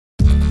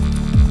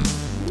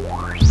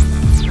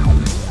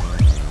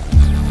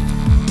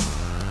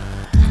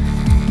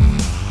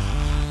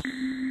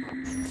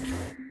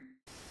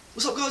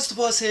What's up guys,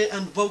 Tobias here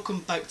and welcome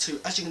back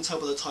to, as you can tell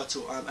by the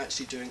title, I'm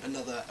actually doing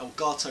another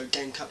Elgato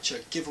game capture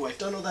giveaway. If you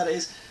don't know what that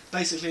is,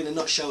 basically in a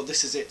nutshell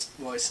this is it.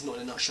 Well, it's not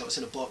in a nutshell, it's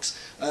in a box,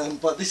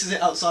 but this is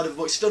it outside of the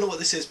box. If you don't know what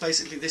this is,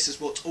 basically this is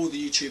what all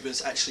the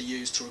YouTubers actually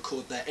use to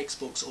record their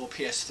Xbox or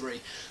PS3.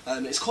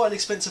 It's quite an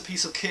expensive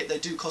piece of kit. They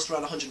do cost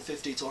around £150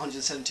 to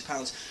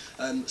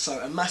 £170, so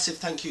a massive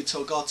thank you to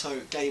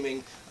Elgato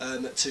Gaming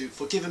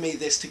for giving me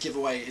this to give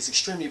away. It's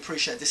extremely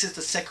appreciated. This is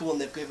the second one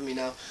they've given me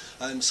now,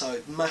 so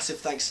massive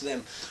thanks to them.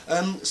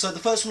 So the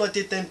first one I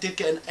did then did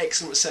get an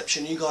excellent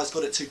reception. You guys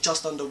got it to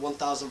just under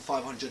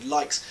 1,500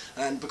 likes,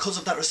 and because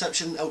of that reception,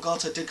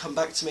 Elgato did come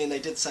back to me and they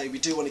did say, we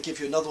do want to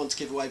give you another one to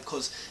give away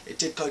because it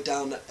did go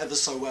down ever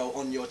so well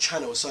on your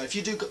channel. So if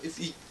you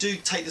do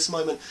take this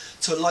moment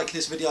to like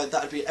this video,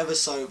 that would be ever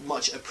so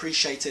much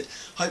appreciated.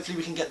 Hopefully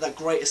we can get that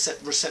great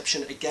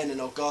reception again, and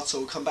Elgato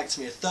will come back to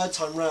me a third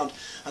time round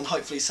and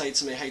hopefully say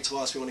to me, hey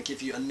Tobias, we want to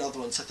give you another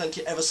one. So thank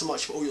you ever so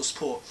much for all your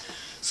support.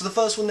 So the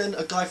first one then,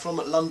 a guy from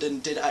London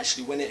did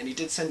actually win it, and he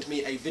did send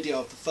me a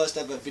video of the first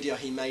ever video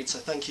he made, so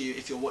thank you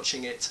if you're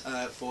watching it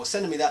for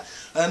sending me that.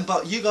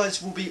 But you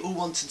guys will be all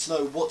wanting to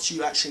know what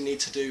you actually need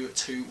to do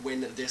to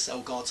win this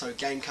Elgato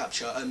game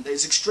capture.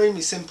 It's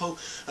extremely simple.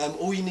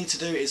 All you need to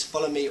do is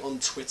follow me on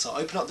Twitter.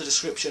 Open up the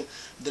description,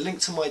 the link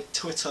to my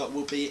Twitter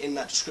will be in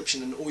that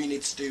description, and all you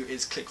need to do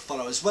is click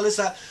follow. As well as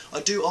that, I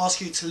do ask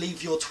you to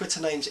leave your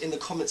Twitter names in the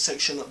comment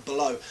section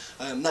below.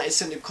 That is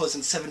simply because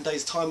in 7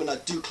 days time when I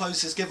do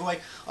close this giveaway,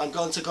 I'm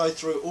going to go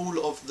through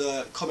all of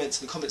the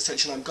comments in the comment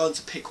section. I'm going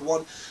to pick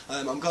one.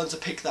 I'm going to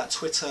pick that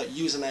Twitter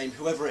username,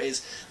 whoever it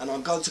is, and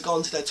I'm going to go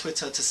onto their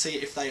Twitter to see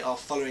if they are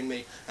following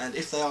me, and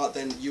if they are,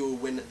 then you will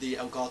win the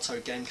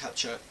Elgato game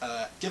capture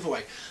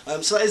giveaway.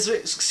 So that is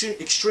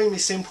extremely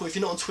simple. If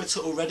you're not on Twitter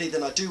already,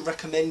 then I do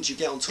recommend you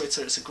get on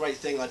Twitter. It's a great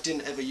thing. I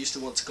didn't ever used to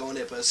want to go on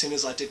it, but as soon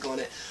as I did go on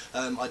it,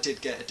 I did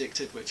get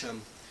addicted, which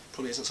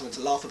probably isn't something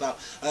to laugh about.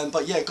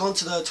 But yeah, go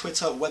onto the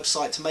Twitter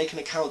website to make an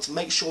account,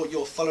 make sure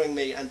you're following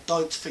me, and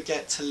don't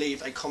forget to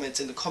leave a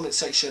comment in the comment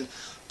section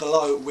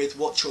below with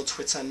what your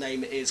Twitter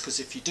name is, because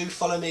if you do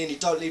follow me and you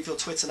don't leave your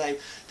Twitter name,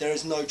 there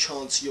is no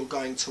chance you're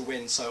going to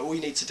win. So all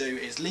you need to do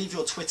is leave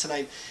your Twitter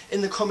name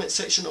in the comment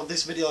section of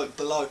this video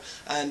below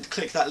and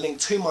click that link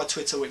to my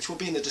Twitter, which will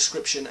be in the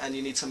description, and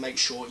you need to make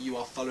sure you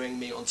are following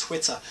me on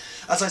Twitter.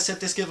 As I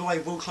said, this giveaway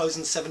will close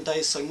in 7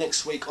 days, so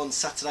next week on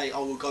Saturday I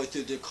will go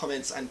through the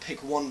comments and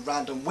pick one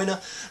random winner,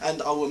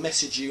 and I will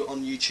message you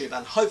on YouTube,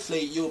 and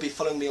hopefully you'll be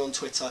following me on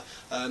Twitter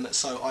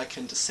so I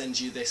can send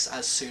you this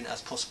as soon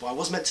as possible. I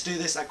was meant to do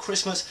this at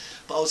Christmas,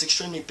 but I was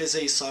extremely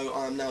busy, so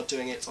I'm now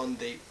doing it on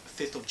the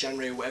 5th of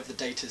January, whatever the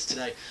date is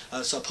today.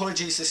 So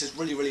apologies, this is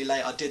really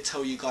late. I did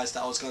tell you guys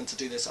that I was going to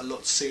do this a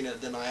lot sooner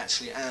than I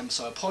actually am,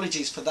 so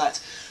apologies for that,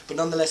 but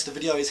nonetheless the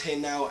video is here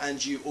now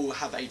and you all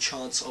have a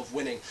chance of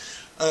winning.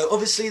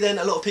 Obviously then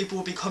a lot of people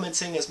will be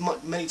commenting as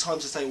many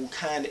times as they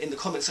can in the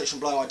comment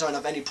section below. I don't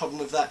have any problem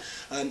with that.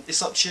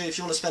 It's up to you. If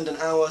you want to spend an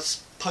hour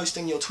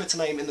posting your Twitter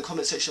name in the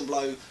comment section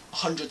below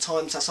 100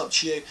 times, that's up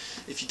to you.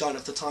 If you don't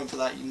have the time for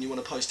that and you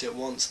want to post it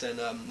once, then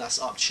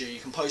that's up to you. You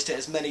can post it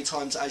as many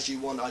times as you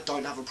want. I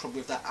don't have a problem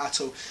with that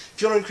at all. If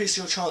you want to increase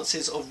your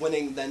chances of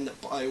winning, then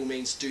by all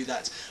means do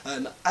that.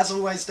 As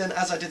always then,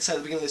 as I did say at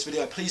the beginning of this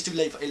video, please do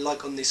leave a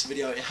like on this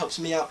video. It helps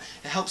me out,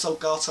 it helps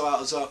Elgato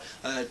out as well.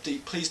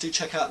 Please do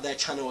check out their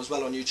channel as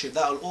well on YouTube.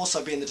 That will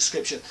also be in the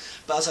description.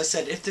 But as I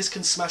said, if this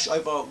can smash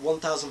over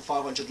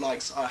 1,500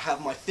 likes, I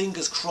have my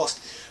fingers crossed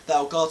that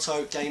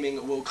Elgato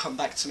Gaming will come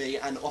back to me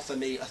and offer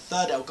me a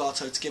third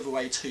Elgato to give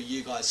away to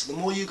you guys. So the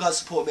more you guys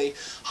support me,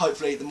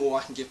 hopefully the more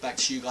I can give back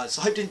to you guys.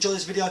 So I hope you enjoy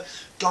this video.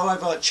 Go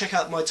over, check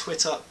out my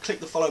Twitter, click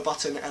the follow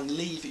button and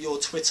leave your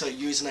Twitter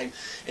username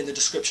in the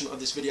description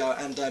of this video,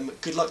 and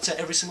good luck to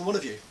every single one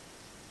of you.